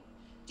table.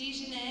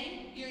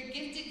 Dejanay, you're a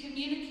gifted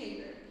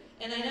communicator.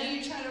 And I know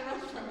you try to run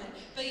from it,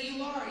 but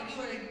you are.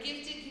 You are a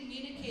gifted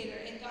communicator.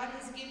 And God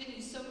has given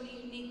you so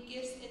many unique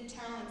gifts and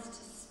talents to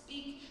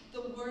speak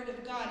the word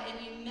of God.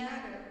 And you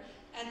matter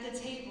at the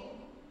table.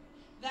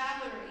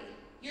 Valerie,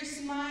 your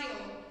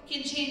smile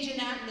can change an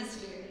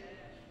atmosphere.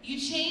 You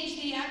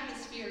change the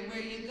atmosphere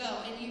where you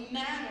go. And you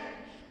matter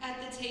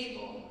at the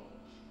table.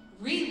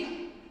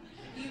 Rila,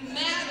 you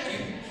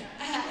matter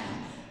at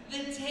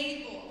the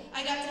table.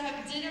 I got to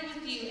have dinner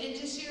with you, and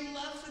just your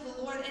love for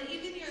the Lord, and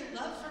even your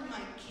love for my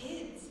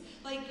kids.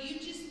 Like, you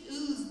just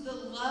ooze the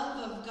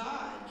love of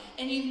God,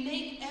 and you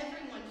make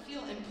everyone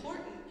feel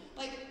important.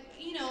 Like,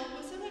 you know,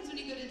 sometimes when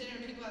you go to dinner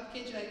and people have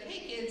kids, you're like,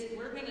 hey kids,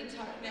 we're going to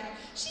talk now.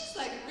 She's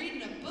like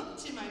reading a book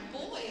to my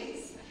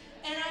boys.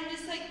 And I'm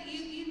just like,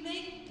 you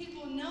make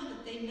people know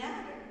that they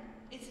matter.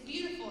 It's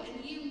beautiful,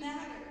 and you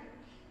matter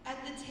at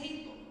the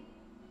table.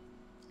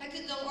 I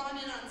could go on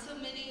and on, so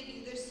many of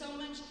you. There's so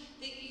much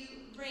that you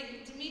bring.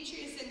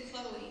 Demetrius and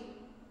Chloe,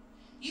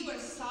 you are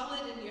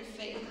solid in your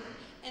faith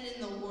and in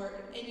the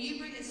Word, and you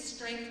bring a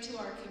strength to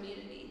our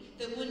community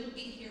that wouldn't be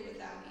here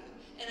without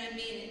you. And I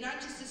mean it, not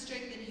just to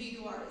strengthen who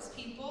you are as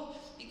people,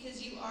 because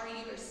because you are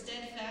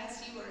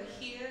steadfast, you are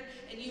here,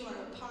 and you are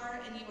a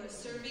part, and you are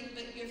serving,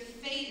 but your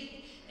faith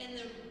and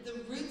the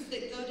roots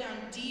that go down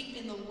deep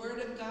in the Word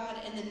of God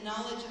and the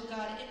knowledge of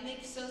God, it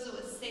makes SOZO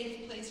a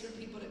safe place for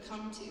people to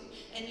come to.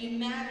 And you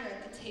matter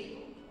at the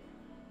table.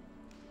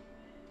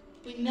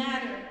 We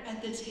matter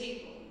at the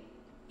table.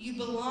 You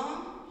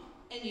belong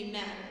and you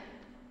matter.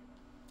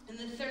 And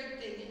the third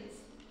thing is,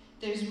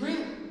 there's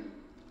room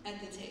at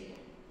the table.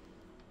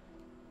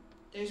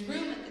 There's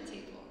room at the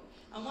table.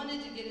 I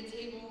wanted to get a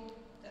table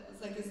that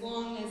was like as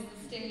long as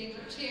the stage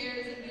with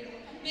chairs and beautiful.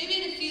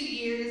 Maybe in a few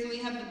years we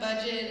have the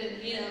budget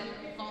and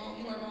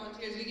more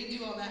volunteers, we can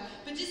do all that.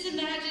 But just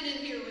imagine it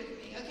here with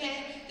me,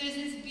 okay? There's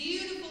this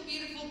beautiful,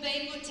 beautiful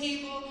banquet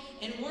table,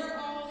 and we're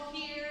all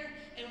here,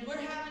 and we're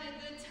having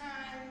a good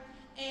time,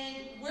 and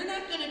we're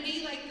not going to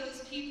be like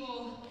those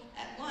people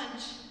at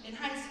lunch in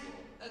high school,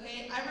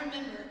 okay? I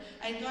remember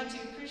I had gone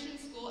to a Christian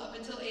school up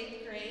until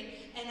 8th grade,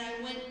 and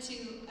I went to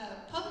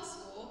a public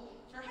school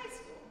for high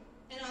school.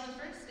 And on the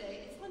first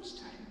day, it's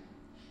lunchtime.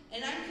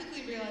 And I'm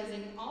quickly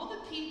realizing all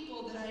the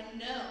people that I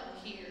know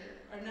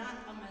here are not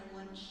on my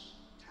lunch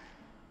time.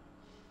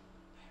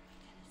 Where am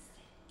I going to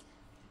sit?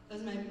 That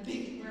was my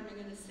big, where am I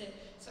going to sit?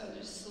 So I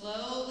just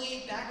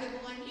slowly back in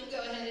the line, you go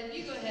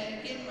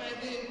ahead, get in my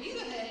booth, you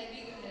go ahead,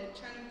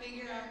 trying to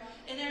figure out.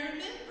 And I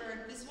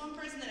remember this one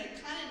person that I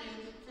kind of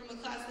knew from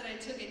a class that I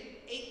took at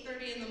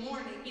 8:30 in the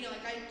morning,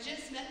 like I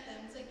just met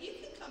them. It's like,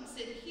 you can come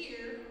sit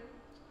here.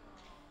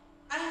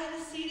 I had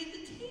a seat at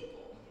the table.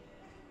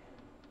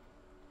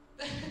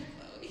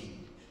 Chloe,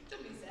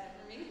 don't be sad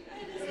for me. I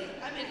had a seat.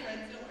 I made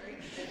friends, don't worry.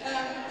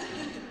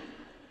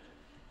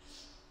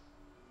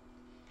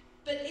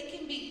 But it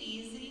can be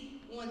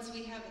easy once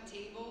we have a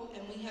table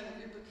and we have a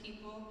group of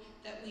people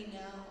that we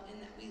know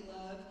and that we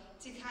love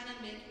to kind of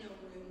make no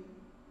room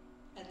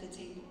at the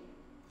table.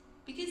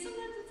 Because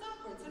sometimes it's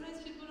awkward.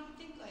 Sometimes people don't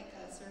think like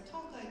us, or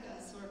talk like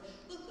us, or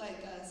look like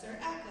us, or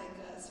act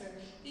like us, or,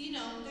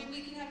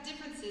 we can have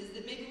differences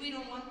that maybe we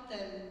don't want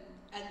them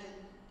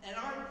at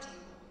our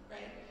table,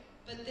 right?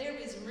 But there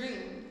is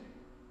room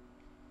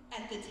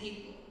at the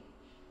table.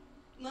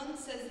 Lung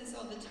says this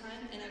all the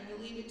time, and I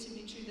believe it to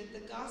be true, that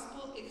the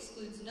gospel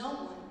excludes no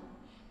one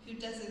who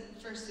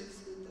doesn't first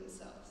exclude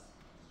themselves.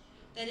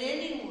 That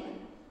anyone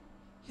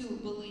who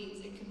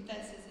believes and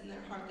confesses in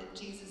their heart that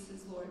Jesus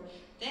is Lord,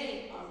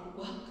 they are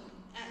welcome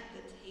at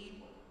the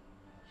table.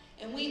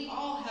 And we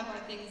all have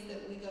our things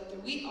that we go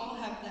through. We all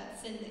have that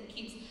sin that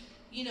keeps,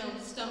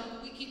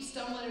 we keep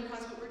stumbling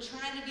across, but we're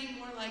trying to be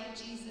more like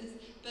Jesus.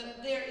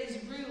 But there is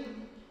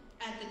room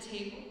at the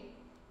table.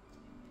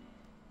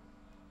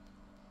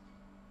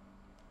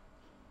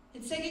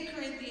 In 2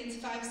 Corinthians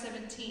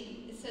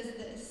 5:17, it says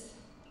this: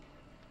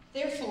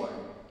 Therefore,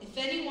 if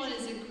anyone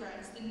is in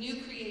Christ, the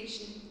new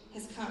creation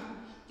has come.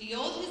 The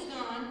old has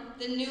gone,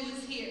 the new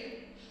is here.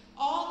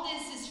 All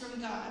this is from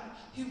God,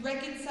 who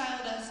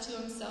reconciled us to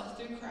himself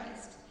through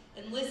Christ.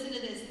 And listen to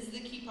this is the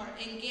key part.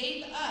 And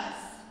gave us,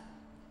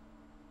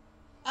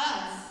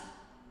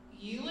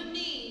 you and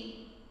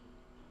me,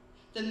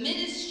 the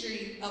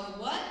ministry of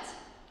what?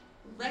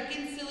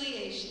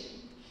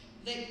 Reconciliation.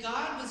 That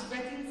God was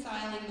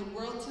reconciling the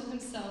world to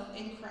himself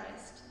in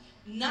Christ,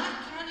 not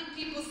counting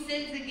people's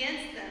sins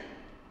against them.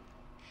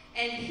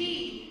 And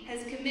he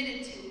has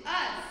committed to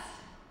us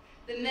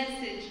the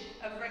message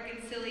of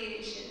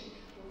reconciliation.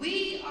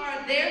 We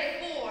are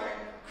therefore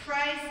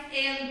Christ's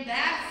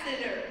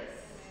ambassadors,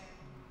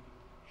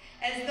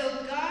 as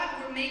though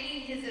God were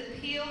making his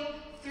appeal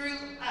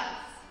through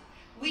us.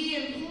 We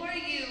implore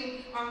you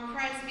on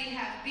Christ's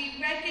behalf,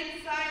 be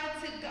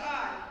reconciled to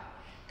God.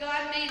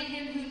 God made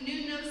him who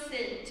knew no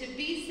sin to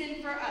be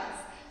sin for us,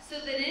 so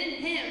that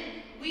in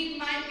him we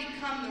might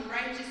become the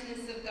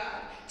righteousness of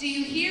God. Do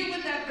you hear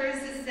what that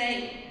verse is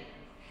saying?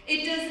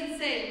 It doesn't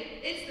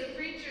say it's the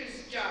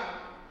preacher's job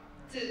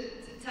to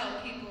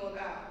tell people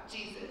about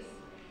Jesus.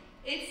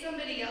 It's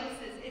somebody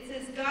else's. It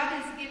says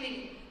God is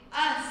giving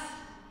us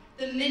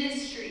the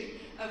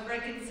ministry of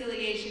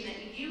reconciliation,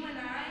 that you and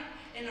I,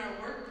 in our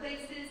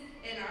workplaces,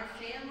 in our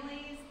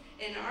families,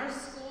 in our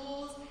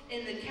schools,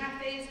 in the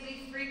cafes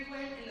we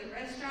frequent, in the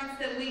restaurants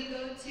that we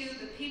go to,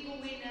 the people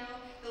we know,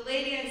 the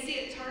lady I see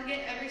at Target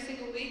every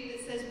single week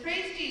that says,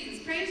 praise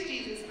Jesus, praise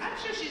Jesus. I'm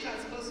sure she's not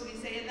supposed to be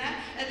saying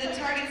that at the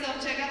Target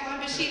self-checkout line,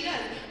 but she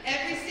does.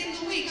 Every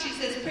single week she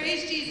says,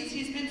 praise Jesus,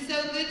 he's been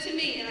so good to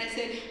me. And I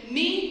say,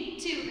 me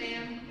too,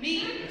 ma'am,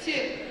 me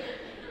too.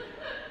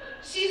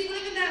 She's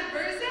living that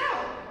verse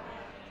out.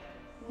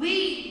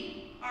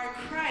 We are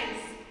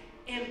Christ's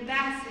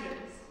ambassadors.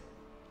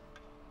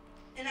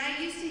 And I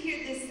used to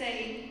hear this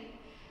saying,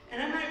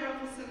 and I might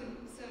ruffle some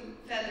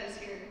feathers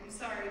here, I'm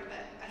sorry,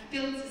 but I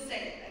feel to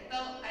say it. I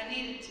felt I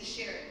needed to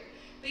share it.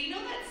 But you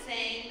know that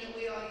saying that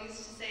we all used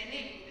to say,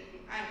 maybe you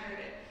didn't, I heard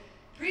it,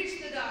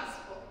 preach the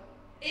gospel.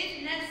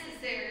 If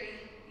necessary,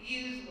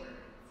 use words.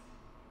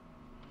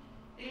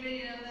 Anybody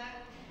know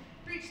that?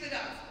 Preach the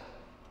gospel.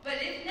 But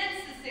if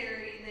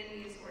necessary,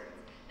 then use words.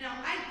 Now,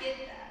 I get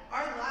that.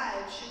 Our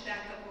lives should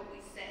back up what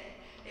we say.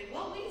 If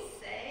what we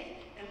say,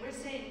 and we're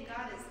saying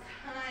God is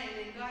kind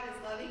and God is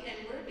loving,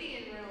 and we're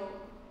being real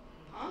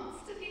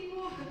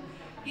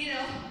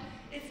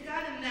It's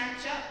got to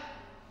match up.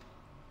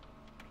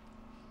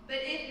 But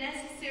if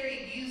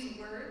necessary, use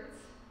words.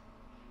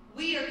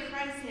 We are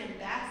Christ's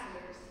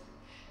ambassadors.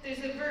 There's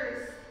a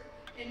verse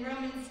in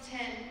Romans 10,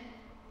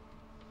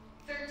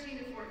 13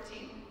 to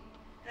 14.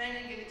 And I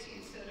didn't give it to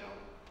you, so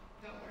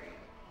don't worry.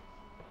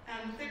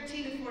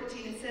 13 to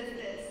 14, it says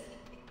this.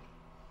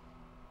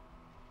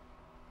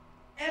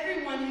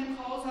 Everyone who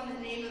calls on the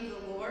name of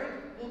the Lord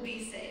will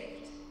be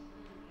saved.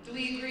 Do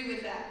we agree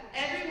with that?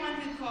 Everyone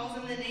who calls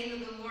on the name of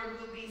the Lord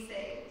will be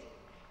saved.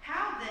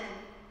 How then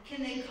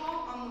can they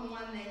call on the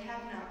one they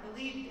have not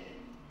believed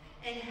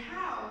in? And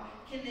how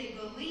can they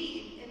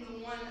believe in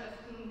the one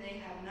of whom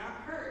they have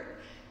not heard?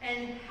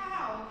 And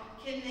how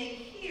can they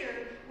hear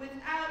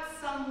without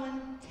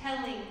someone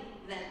telling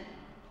them?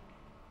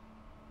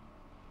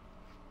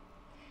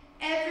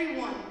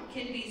 Everyone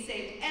can be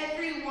saved.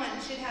 Everyone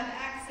should have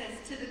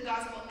access to the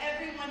gospel.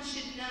 Everyone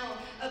should know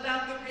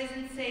about the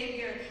risen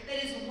Savior that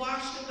has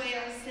washed away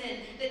our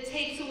sin, that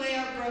takes away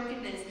our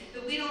brokenness,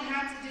 that we don't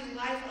have to do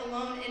life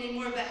alone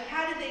anymore. But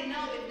how do they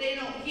know if they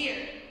don't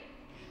hear?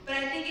 But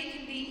I think it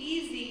can be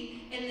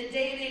easy in the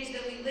day and age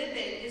that we live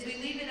in, is we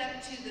leave it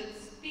up to the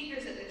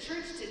speakers at the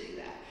church to do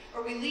that.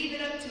 Or we leave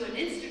it up to an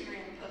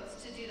Instagram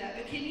post to do that.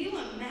 But can you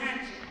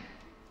imagine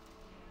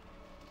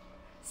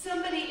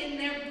somebody in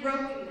their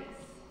brokenness,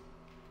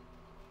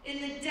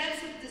 in the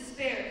depths of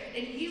despair,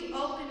 and you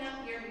open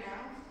up your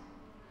mouth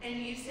and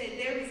you say,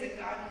 there is a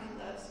God who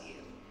loves you,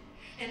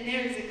 and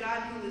there is a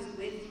God who is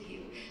with you,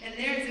 and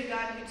there is a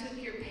God who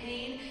took your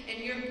pain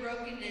and your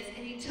brokenness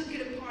and he took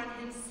it upon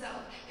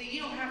himself, that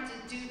you don't have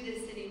to do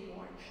this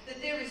anymore,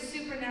 that there is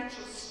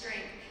supernatural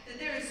strength, that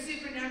there is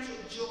supernatural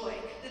joy,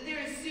 that there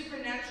is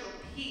supernatural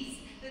peace,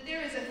 that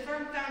there is a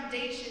firm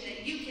foundation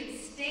that you can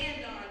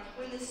stand on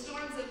when the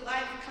storms of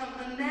life come.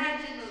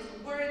 Imagine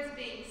those words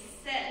being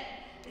said.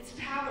 It's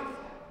powerful.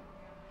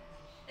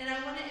 And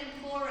I want to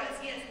implore us,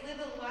 yes, live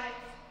a life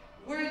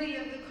worthy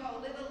of the call.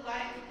 Live a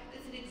life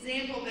that's an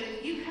example. But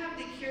if you have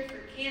the cure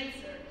for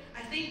cancer,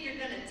 I think you're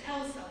going to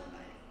tell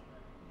somebody.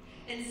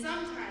 And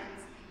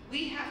sometimes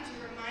we have to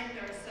remind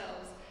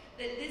ourselves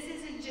that this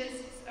isn't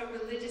just a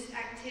religious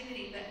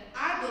activity, but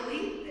I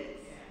believe this.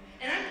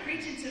 And I'm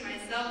preaching to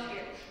myself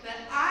here, but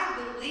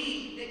I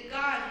believe that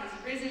God has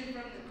risen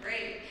from the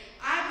grave.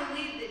 I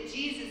believe that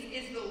Jesus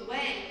is the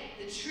way,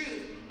 the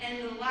truth, and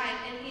the life,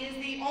 and he is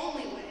the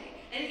only way,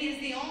 and he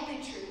is the only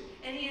truth,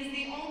 and he is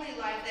the only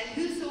life, that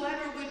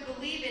whosoever would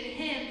believe in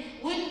him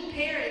wouldn't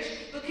perish,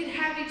 but could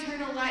have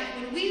eternal life.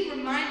 When we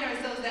remind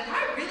ourselves that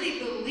I really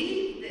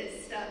believe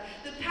this stuff,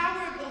 the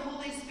power of the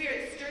Holy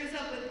Spirit stirs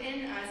up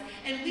within us,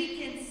 and we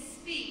can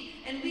speak,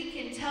 and we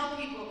can tell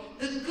people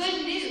the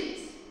good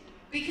news,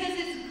 because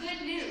it's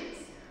good news.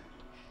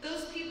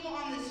 Those people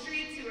on the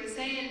streets who are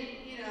saying,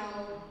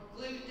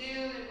 gloom,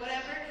 doom, and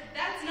whatever,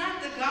 that's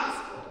not the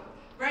gospel.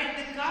 Right?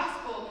 The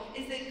gospel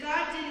is that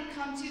God didn't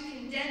come to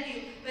condemn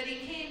you, but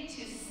he came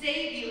to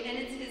save you, and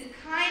it's his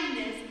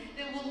kindness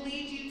that will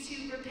lead you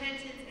to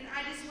repentance. And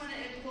I just want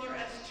to implore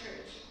us,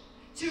 church,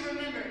 to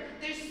remember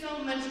there's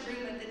so much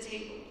room at the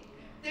table.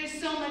 There's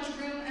so much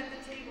room at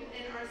the table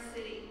in our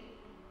city.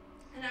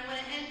 And I want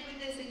to end with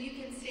this, and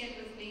you can stand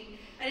with me.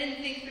 I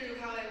didn't think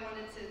through how I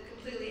wanted to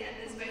completely end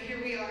this, but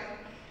here we are.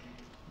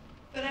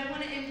 But I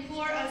want to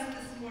implore us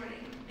this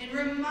morning and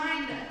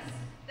remind us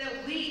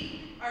that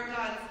we are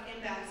God's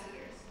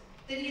ambassadors,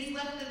 that he's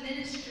left the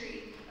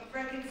ministry of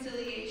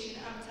reconciliation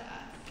up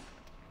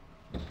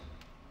to us.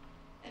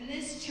 And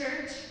this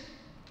church,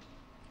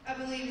 I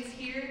believe, is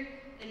here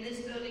in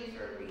this building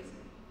for a reason.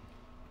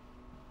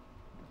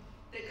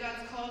 That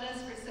God's called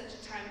us for such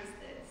a time as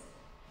this.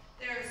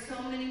 There are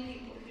so many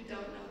people who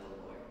don't know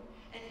the Lord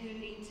and who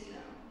need to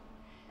know.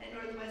 At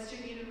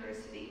Northwestern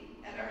University,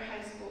 at our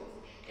high schools,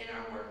 in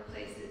our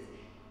workplaces,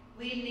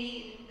 we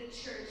need the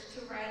church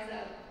to rise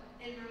up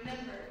and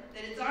remember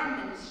that it's our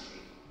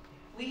ministry.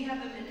 We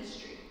have a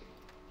ministry.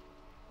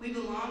 We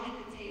belong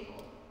at the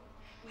table.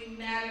 We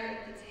matter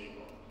at the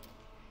table.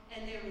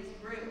 And there is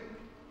room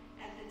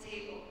at the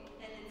table,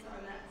 and it's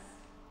on us.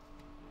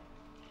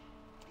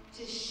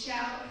 To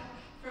shout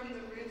from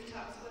the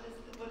rooftops,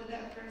 what did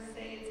that verse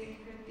say? It's in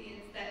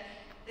Corinthians,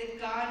 that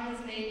God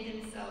has made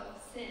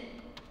himself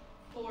sin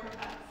for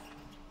us.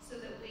 So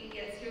that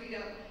here we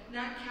go,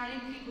 not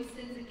counting people's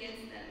sins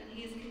against them, and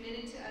he has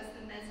committed to us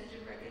the message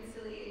of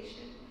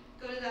reconciliation.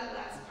 Go to that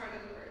last part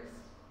of the verse.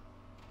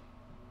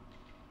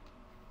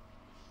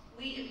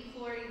 We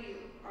implore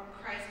you on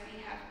Christ's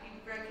behalf, be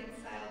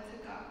reconciled to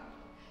God.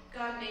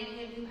 God made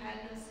him who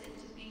had no sin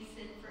to be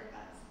sin for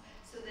us,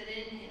 so that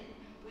in him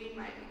we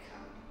might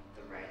become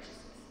the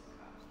righteousness of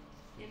God.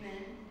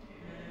 Amen?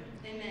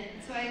 Amen. Amen.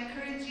 So I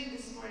encourage you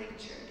this morning,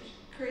 church.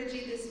 Encourage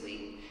you this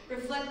week.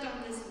 Reflect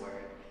on this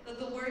word. Let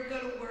the word go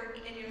to work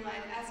in your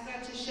life. Ask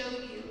God to show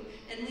you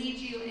and lead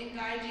you and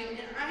guide you.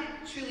 And I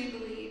truly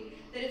believe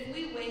that if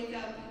we wake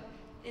up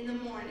in the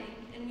morning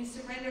and we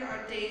surrender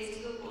our days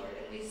to the Lord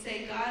and we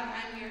say, God,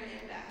 I'm your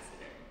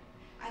ambassador,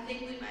 I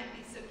think we might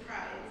be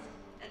surprised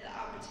at the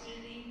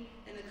opportunity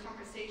and the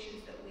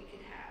conversations that we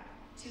could have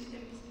to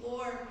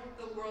implore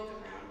the world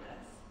around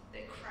us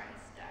that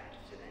Christ died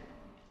for them.